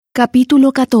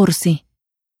Capítulo 14.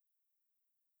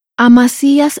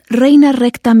 Amasías reina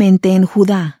rectamente en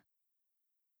Judá.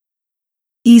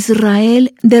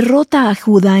 Israel derrota a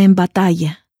Judá en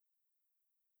batalla.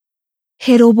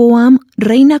 Jeroboam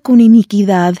reina con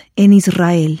iniquidad en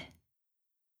Israel.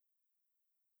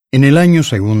 En el año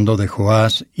segundo de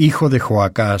Joás, hijo de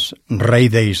Joacás, rey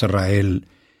de Israel,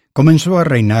 comenzó a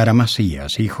reinar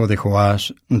Amasías, hijo de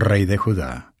Joás, rey de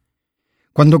Judá.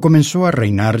 Cuando comenzó a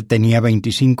reinar tenía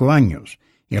 25 años,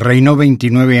 y reinó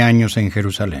 29 años en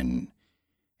Jerusalén.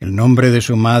 El nombre de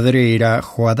su madre era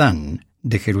Joadán,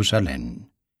 de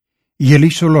Jerusalén. Y él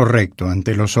hizo lo recto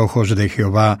ante los ojos de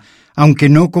Jehová, aunque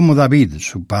no como David,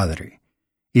 su padre.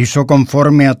 Hizo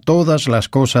conforme a todas las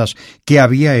cosas que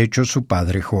había hecho su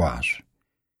padre Joás.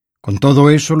 Con todo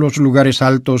eso los lugares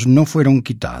altos no fueron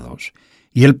quitados,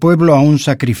 y el pueblo aún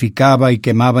sacrificaba y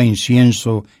quemaba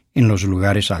incienso en los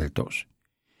lugares altos.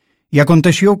 Y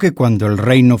aconteció que cuando el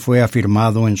reino fue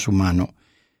afirmado en su mano,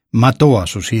 mató a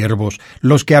sus siervos,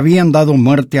 los que habían dado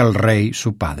muerte al rey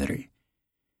su padre.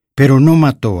 Pero no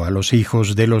mató a los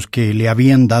hijos de los que le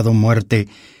habían dado muerte,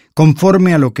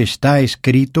 conforme a lo que está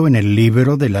escrito en el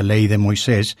libro de la ley de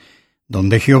Moisés,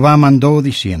 donde Jehová mandó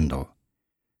diciendo: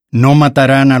 No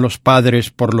matarán a los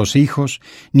padres por los hijos,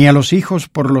 ni a los hijos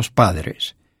por los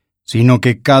padres, sino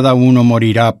que cada uno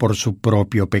morirá por su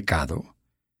propio pecado.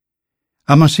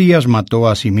 Amasías mató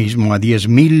asimismo a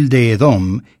 10,000 de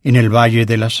Edom en el valle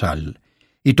de la Sal,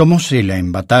 y tomó Sela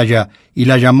en batalla, y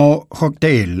la llamó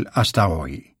Jocteel hasta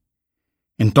hoy.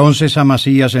 Entonces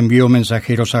Amasías envió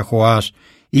mensajeros a Joás,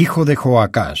 hijo de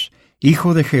Joacás,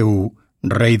 hijo de Jehú,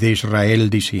 rey de Israel,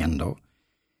 diciendo: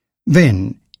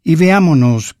 Ven, y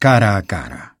veámonos cara a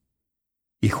cara.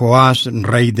 Y Joás,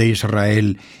 rey de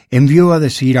Israel, envió a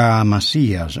decir a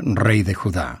Amasías, rey de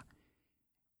Judá: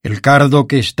 El cardo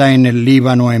que está en el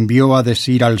Líbano envió a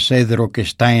decir al cedro que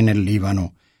está en el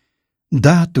Líbano: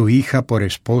 Da a tu hija por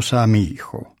esposa a mi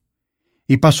hijo.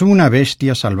 Y pasó una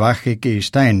bestia salvaje que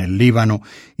está en el Líbano,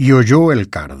 y oyó el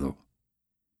cardo.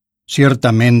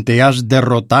 Ciertamente has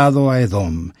derrotado a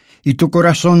Edom, y tu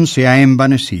corazón se ha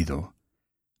envanecido.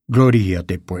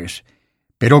 Gloríate, pues,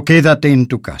 pero quédate en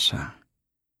tu casa.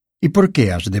 ¿Y por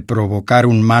qué has de provocar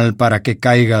un mal para que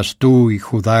caigas tú y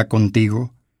Judá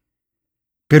contigo?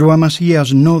 Pero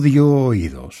Amasías no dio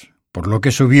oídos, por lo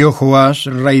que subió Joás,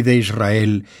 rey de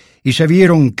Israel, y se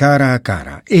vieron cara a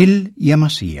cara, él y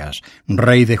Amasías,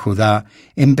 rey de Judá,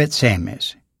 en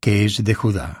Bet-Semes, que es de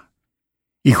Judá.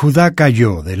 Y Judá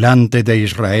cayó delante de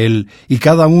Israel, y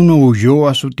cada uno huyó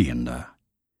a su tienda.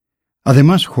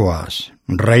 Además Joás,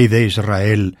 rey de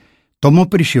Israel, tomó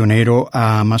prisionero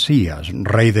a Amasías,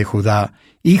 rey de Judá,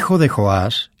 hijo de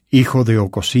Joás, hijo de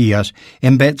Ocosías,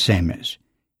 en Bet-Semes,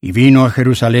 y vino a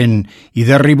Jerusalén, y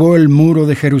derribó el muro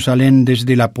de Jerusalén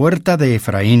desde la puerta de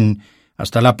Efraín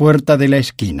hasta la puerta de la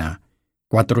esquina,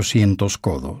 400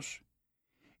 codos.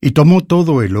 Y tomó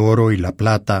todo el oro y la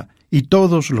plata, y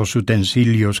todos los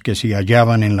utensilios que se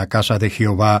hallaban en la casa de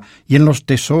Jehová y en los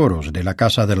tesoros de la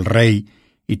casa del rey,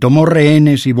 y tomó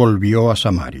rehenes y volvió a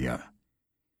Samaria.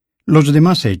 Los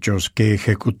demás hechos que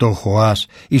ejecutó Joás,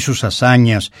 y sus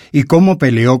hazañas, y cómo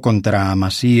peleó contra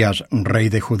Amasías, rey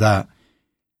de Judá,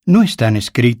 ¿no están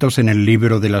escritos en el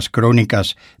libro de las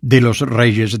crónicas de los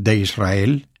reyes de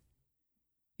Israel?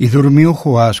 Y durmió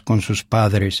Joás con sus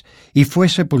padres, y fue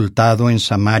sepultado en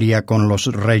Samaria con los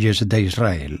reyes de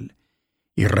Israel.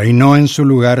 Y reinó en su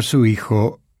lugar su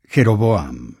hijo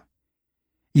Jeroboam.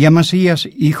 Y Amasías,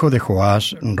 hijo de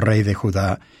Joás, rey de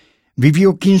Judá,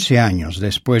 vivió 15 años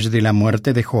después de la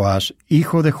muerte de Joás,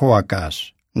 hijo de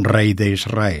Joacás, rey de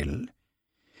Israel.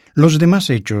 Los demás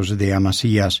hechos de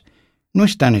Amasías ¿no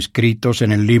están escritos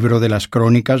en el libro de las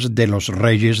crónicas de los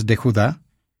reyes de Judá?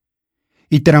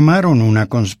 Y tramaron una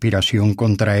conspiración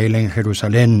contra él en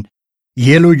Jerusalén,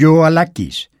 y él huyó a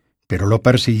Laquis, pero lo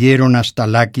persiguieron hasta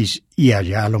Laquis y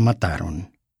allá lo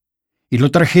mataron. Y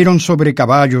lo trajeron sobre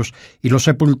caballos y lo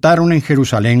sepultaron en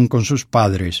Jerusalén con sus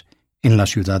padres, en la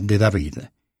ciudad de David.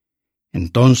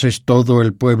 Entonces todo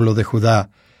el pueblo de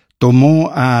Judá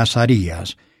tomó a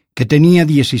Azarías, que tenía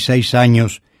 16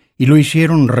 años, y lo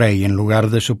hicieron rey en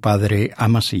lugar de su padre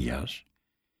Amasías.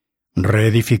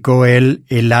 Reedificó él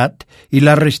Elat y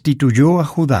la restituyó a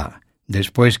Judá,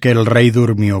 después que el rey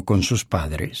durmió con sus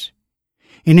padres.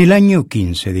 En el año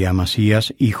 15 de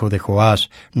Amasías, hijo de Joás,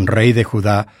 rey de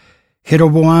Judá,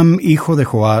 Jeroboam, hijo de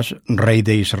Joás, rey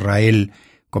de Israel,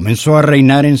 comenzó a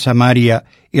reinar en Samaria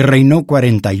y reinó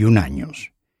 41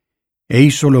 años. E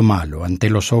hizo lo malo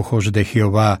ante los ojos de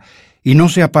Jehová, y no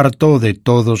se apartó de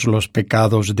todos los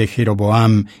pecados de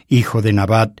Jeroboam, hijo de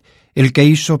Nabat, el que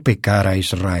hizo pecar a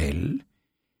Israel.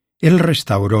 Él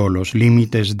restauró los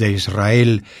límites de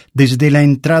Israel desde la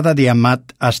entrada de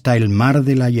Hamat hasta el mar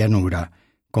de la llanura,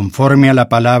 conforme a la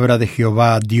palabra de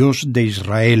Jehová, Dios de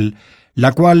Israel,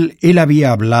 la cual él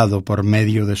había hablado por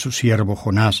medio de su siervo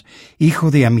Jonás, hijo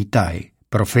de Amitai,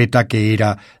 profeta que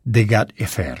era de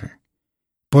Gat-Efer.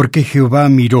 Porque Jehová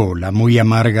miró la muy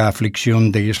amarga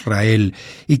aflicción de Israel,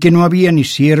 y que no había ni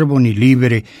siervo ni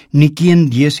libre, ni quien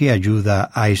diese ayuda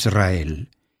a Israel.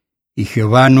 Y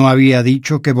Jehová no había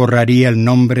dicho que borraría el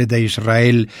nombre de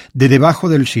Israel de debajo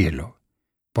del cielo.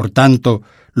 Por tanto,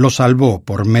 lo salvó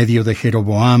por medio de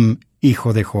Jeroboam,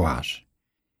 hijo de Joás.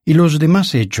 Y los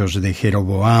demás hechos de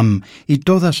Jeroboam, y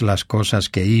todas las cosas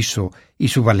que hizo, y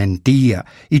su valentía,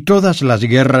 y todas las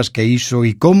guerras que hizo,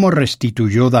 y cómo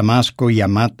restituyó Damasco y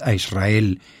Hamat a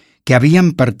Israel, que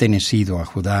habían pertenecido a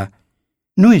Judá,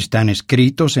 ¿no están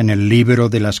escritos en el libro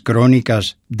de las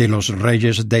crónicas de los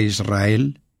reyes de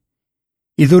Israel?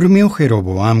 Y durmió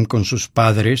Jeroboam con sus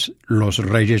padres, los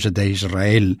reyes de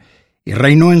Israel, y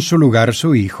reinó en su lugar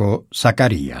su hijo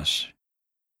Zacarías.